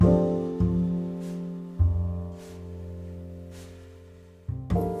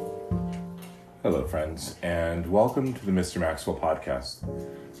Hello, friends, and welcome to the Mr. Maxwell podcast.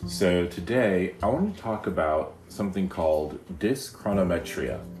 So today, I want to talk about something called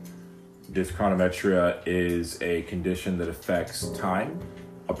Dyschronometria. Dyschronometria is a condition that affects time,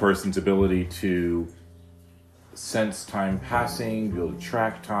 a person's ability to sense time passing, be able to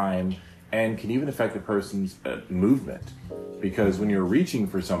track time, and can even affect a person's movement. Because when you're reaching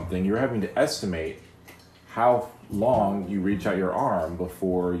for something, you're having to estimate how long you reach out your arm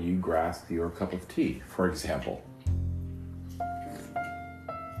before you grasp your cup of tea, for example.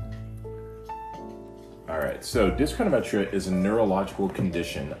 All right, so dyschronometria is a neurological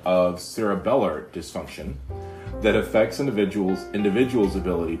condition of cerebellar dysfunction that affects individuals'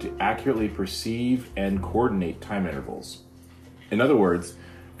 ability to accurately perceive and coordinate time intervals. In other words,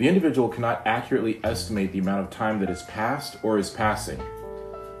 the individual cannot accurately estimate the amount of time that has passed or is passing.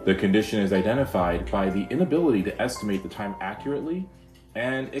 The condition is identified by the inability to estimate the time accurately,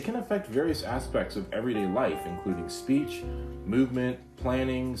 and it can affect various aspects of everyday life, including speech, movement,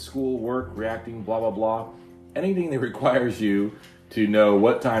 planning, school, work, reacting, blah, blah, blah. Anything that requires you to know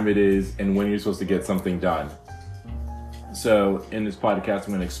what time it is and when you're supposed to get something done. So in this podcast, I'm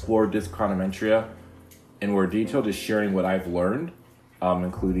going to explore dyschronometria in more detail, just sharing what I've learned,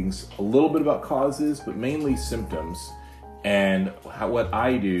 including a little bit about causes, but mainly symptoms, and what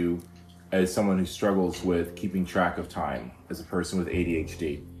I do as someone who struggles with keeping track of time as a person with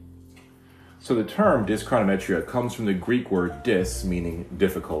ADHD. So the term dyschronometria comes from the Greek word dys, meaning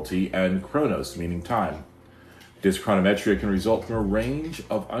difficulty, and chronos, meaning time. Dyschronometria can result from a range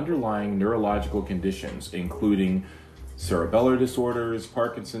of underlying neurological conditions, including cerebellar disorders,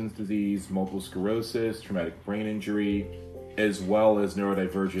 Parkinson's disease, multiple sclerosis, traumatic brain injury, as well as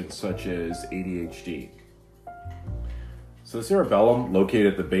neurodivergence such as ADHD. So the cerebellum, located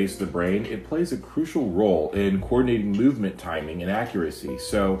at the base of the brain, it plays a crucial role in coordinating movement timing and accuracy.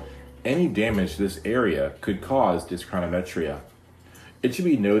 So any damage to this area could cause dyschronometria. It should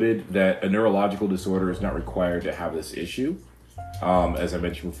be noted that a neurological disorder is not required to have this issue. As I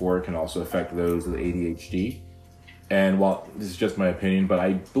mentioned before, it can also affect those with ADHD. And while this is just my opinion, but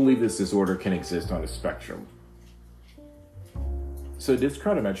I believe this disorder can exist on a spectrum. So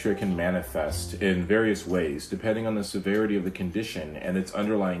dyschronometria can manifest in various ways depending on the severity of the condition and its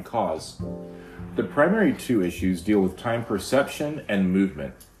underlying cause. The primary two issues deal with time perception and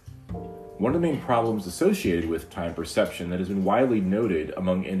movement. One of the main problems associated with time perception that has been widely noted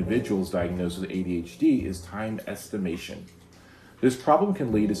among individuals diagnosed with ADHD is time estimation. This problem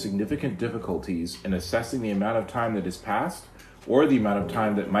can lead to significant difficulties in assessing the amount of time that has passed or the amount of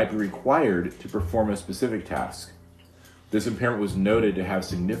time that might be required to perform a specific task. This impairment was noted to have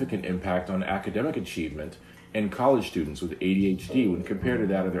significant impact on academic achievement in college students with ADHD when compared to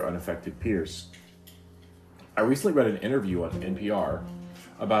that of their unaffected peers. I recently read an interview on NPR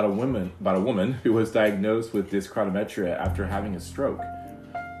about a woman who was diagnosed with dyschronometria after having a stroke.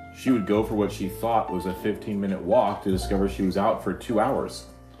 She would go for what she thought was a 15-minute walk to discover she was out for 2 hours.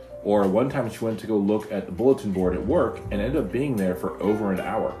 Or one time she went to go look at the bulletin board at work and ended up being there for over an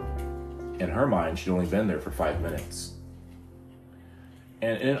hour. In her mind, she'd only been there for 5 minutes.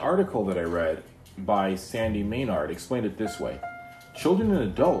 And in an article that I read by Sandy Maynard explained it this way. Children and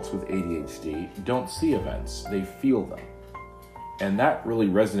adults with ADHD don't see events, they feel them. And that really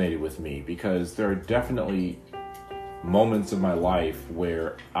resonated with me because there are definitely moments of my life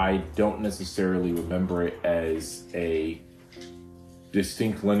where I don't necessarily remember it as a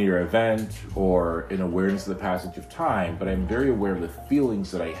distinct linear event or an awareness of the passage of time, but I'm very aware of the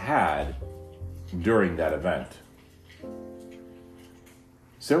feelings that I had during that event.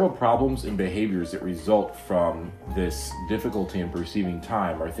 Several problems and behaviors that result from this difficulty in perceiving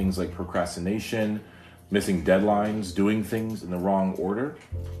time are things like procrastination, missing deadlines, doing things in the wrong order,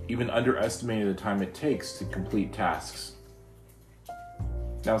 even underestimating the time it takes to complete tasks.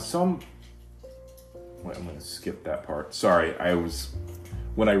 Now I'm going to skip that part. Sorry,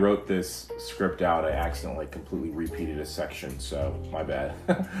 when I wrote this script out, I accidentally completely repeated a section, so my bad.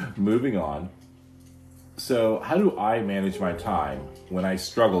 Moving on. So how do I manage my time when I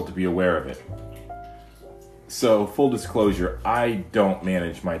struggle to be aware of it? So full disclosure, I don't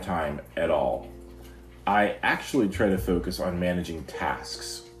manage my time at all. I actually try to focus on managing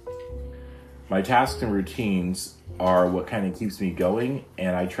tasks. My tasks and routines are what kind of keeps me going,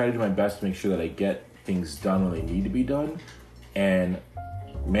 and I try to do my best to make sure that I get things done when they need to be done. And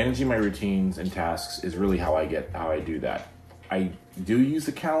managing my routines and tasks is really how I do that. I do use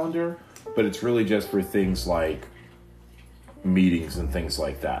a calendar, but it's really just for things like meetings and things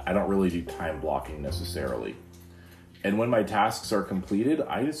like that. I don't really do time blocking necessarily. And when my tasks are completed,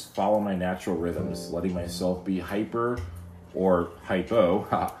 I just follow my natural rhythms, letting myself be hyper or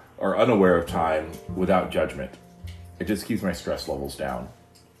hypo or unaware of time without judgment. It just keeps my stress levels down.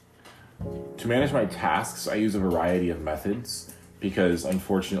 To manage my tasks, I use a variety of methods because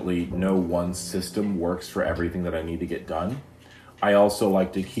unfortunately no one system works for everything that I need to get done. I also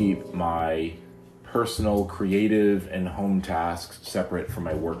like to keep my personal, creative, and home tasks separate from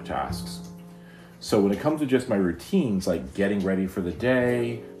my work tasks. So when it comes to just my routines, like getting ready for the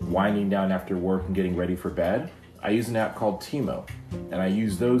day, winding down after work, and getting ready for bed, I use an app called Timo, and I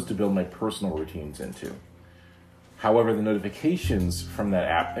use those to build my personal routines into. However, the notifications from that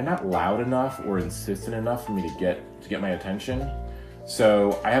app, they're not loud enough or insistent enough for me to get my attention.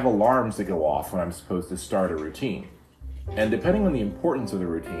 So I have alarms that go off when I'm supposed to start a routine. And depending on the importance of the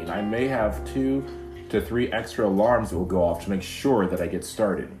routine, I may have 2 to 3 extra alarms that will go off to make sure that I get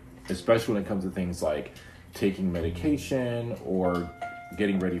started, especially when it comes to things like taking medication or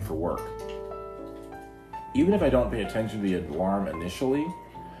getting ready for work. Even if I don't pay attention to the alarm initially,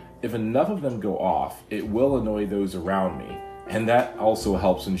 if enough of them go off, it will annoy those around me, and that also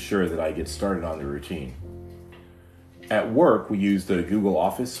helps ensure that I get started on the routine. At work, we use the Google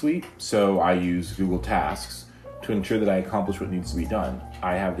Office suite, so I use Google Tasks to ensure that I accomplish what needs to be done.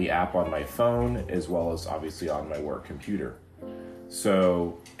 I have the app on my phone as well as obviously on my work computer.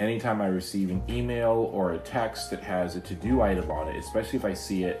 So anytime I receive an email or a text that has a to-do item on it, especially if I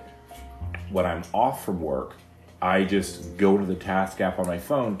see it when I'm off from work, I just go to the task app on my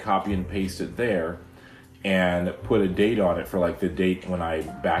phone, copy and paste it there, and put a date on it for like the date when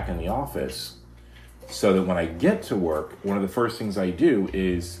I'm back in the office. So that when I get to work, one of the first things I do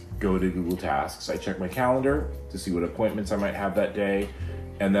is go to Google Tasks. I check my calendar to see what appointments I might have that day,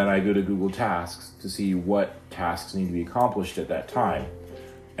 and then I go to Google Tasks to see what tasks need to be accomplished at that time.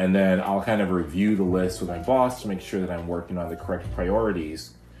 And then I'll kind of review the list with my boss to make sure that I'm working on the correct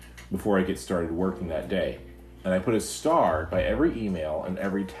priorities before I get started working that day. And I put a star by every email and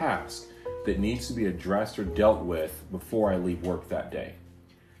every task that needs to be addressed or dealt with before I leave work that day.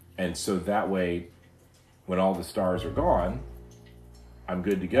 And so that way, when all the stars are gone, I'm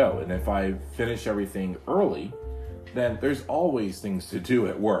good to go. And if I finish everything early, then there's always things to do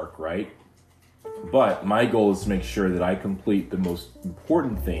at work, right? But my goal is to make sure that I complete the most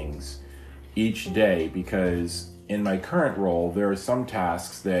important things each day, because in my current role, there are some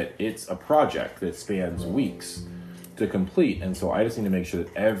tasks that it's a project that spans weeks to complete. And so I just need to make sure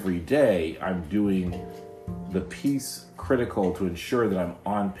that every day I'm doing the piece critical to ensure that I'm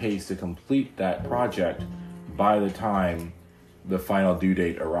on pace to complete that project by the time the final due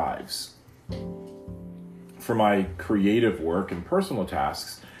date arrives. For my creative work and personal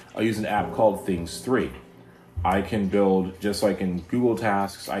tasks, I use an app called Things 3. I can build, just like in Google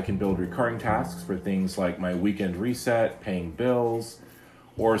Tasks, I can build recurring tasks for things like my weekend reset, paying bills,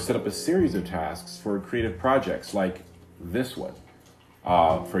 or set up a series of tasks for creative projects like this one.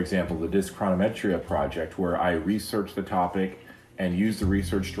 For example, the Dyschronometria project, where I research the topic and use the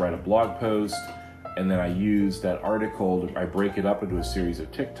research to write a blog post, and then I use that article, I break it up into a series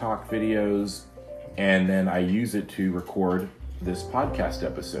of TikTok videos, and then I use it to record this podcast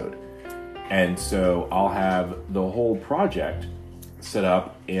episode. And so I'll have the whole project set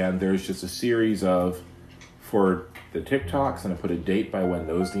up, and there's just a series of, for the TikToks, and I put a date by when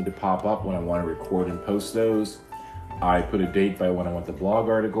those need to pop up when I want to record and post those. I put a date by when I want the blog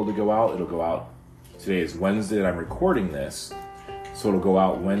article to go out. It'll go out, today is Wednesday that I'm recording this, so it'll go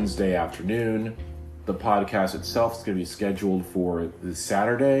out Wednesday afternoon. The podcast itself is going to be scheduled for this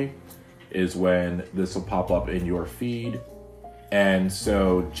Saturday is when this will pop up in your feed. And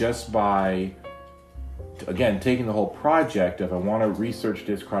so just by, again, taking the whole project, if I want to research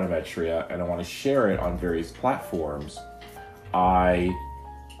Dyschronometria and I want to share it on various platforms, I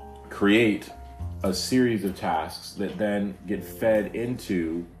create a series of tasks that then get fed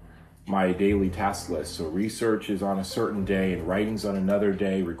into my daily task list. So research is on a certain day and writing's on another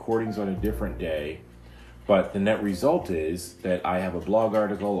day, recording's on a different day. But the net result is that I have a blog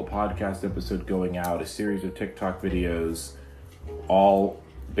article, a podcast episode going out, a series of TikTok videos, all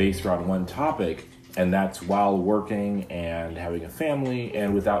based around one topic, and that's while working and having a family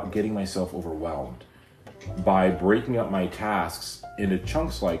and without getting myself overwhelmed. By breaking up my tasks into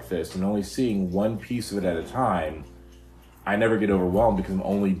chunks like this and only seeing one piece of it at a time, I never get overwhelmed because I'm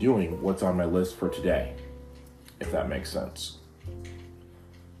only doing what's on my list for today, if that makes sense.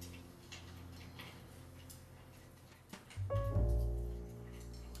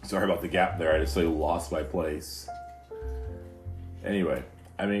 Sorry about the gap there, I just lost my place. Anyway,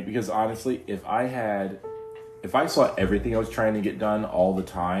 I mean, because honestly, if I saw everything I was trying to get done all the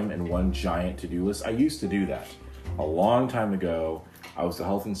time in one giant to-do list, I used to do that. A long time ago, I was the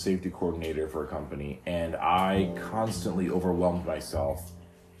health and safety coordinator for a company, and I constantly overwhelmed myself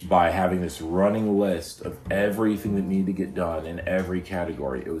by having this running list of everything that needed to get done in every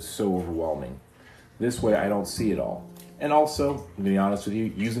category. It was so overwhelming. This way, I don't see it all. And also, to be honest with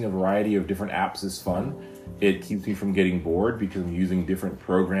you, using a variety of different apps is fun. It keeps me from getting bored because I'm using different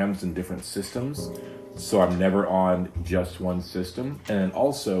programs and different systems. So I'm never on just one system. And then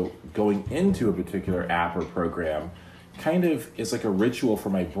also going into a particular app or program kind of is like a ritual for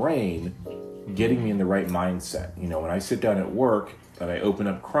my brain, getting me in the right mindset. You know, when I sit down at work and I open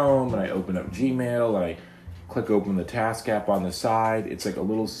up Chrome and I open up Gmail and I click open the task app on the side, it's like a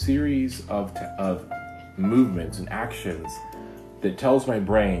little series of movements and actions that tells my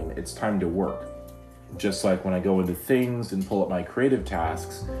brain it's time to work. Just like when I go into things and pull up my creative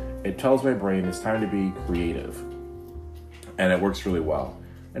tasks, it tells my brain it's time to be creative. And it works really well.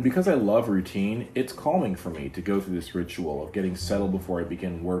 And because I love routine, it's calming for me to go through this ritual of getting settled before I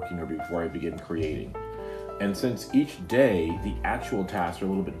begin working or before I begin creating. And since each day the actual tasks are a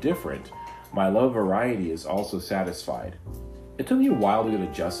little bit different, my love of variety is also satisfied. It took me a while to get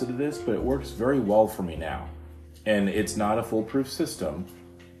adjusted to this, but it works very well for me now. And it's not a foolproof system,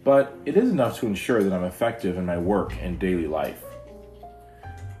 but it is enough to ensure that I'm effective in my work and daily life.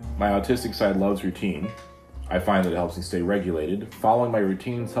 My autistic side loves routine. I find that it helps me stay regulated. Following my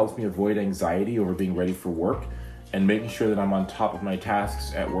routines helps me avoid anxiety over being ready for work and making sure that I'm on top of my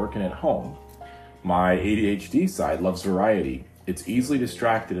tasks at work and at home. My ADHD side loves variety. It's easily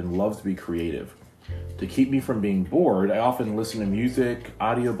distracted and loves to be creative. To keep me from being bored, I often listen to music,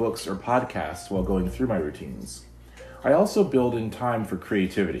 audiobooks, or podcasts while going through my routines. I also build in time for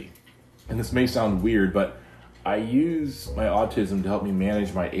creativity. And this may sound weird, but I use my autism to help me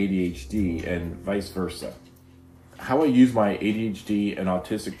manage my ADHD and vice versa. How I use my ADHD and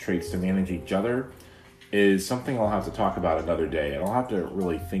autistic traits to manage each other is something I'll have to talk about another day, and I'll have to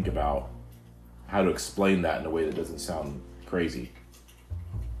really think about how to explain that in a way that doesn't sound crazy.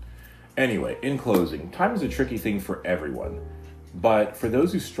 Anyway, in closing, time is a tricky thing for everyone, but for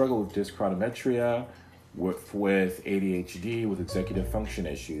those who struggle with dyschronometria, with ADHD, with executive function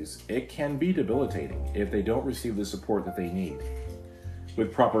issues, it can be debilitating if they don't receive the support that they need.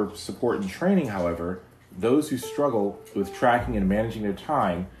 With proper support and training, however, those who struggle with tracking and managing their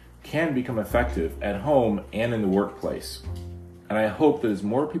time can become effective at home and in the workplace. And I hope that as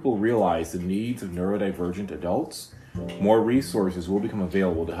more people realize the needs of neurodivergent adults, more resources will become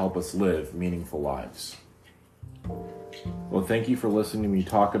available to help us live meaningful lives. Well, thank you for listening to me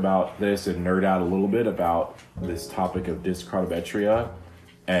talk about this and nerd out a little bit about this topic of dyschronometria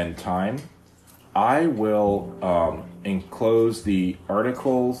and time. I will enclose the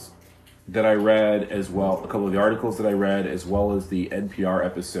articles that I read as well, a couple of the articles that I read, as well as the NPR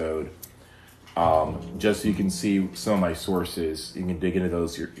episode, just so you can see some of my sources. You can dig into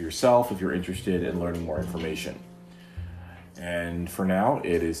those yourself if you're interested in learning more information. And for now,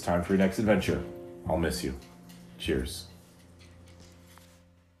 it is time for your next adventure. I'll miss you. Cheers.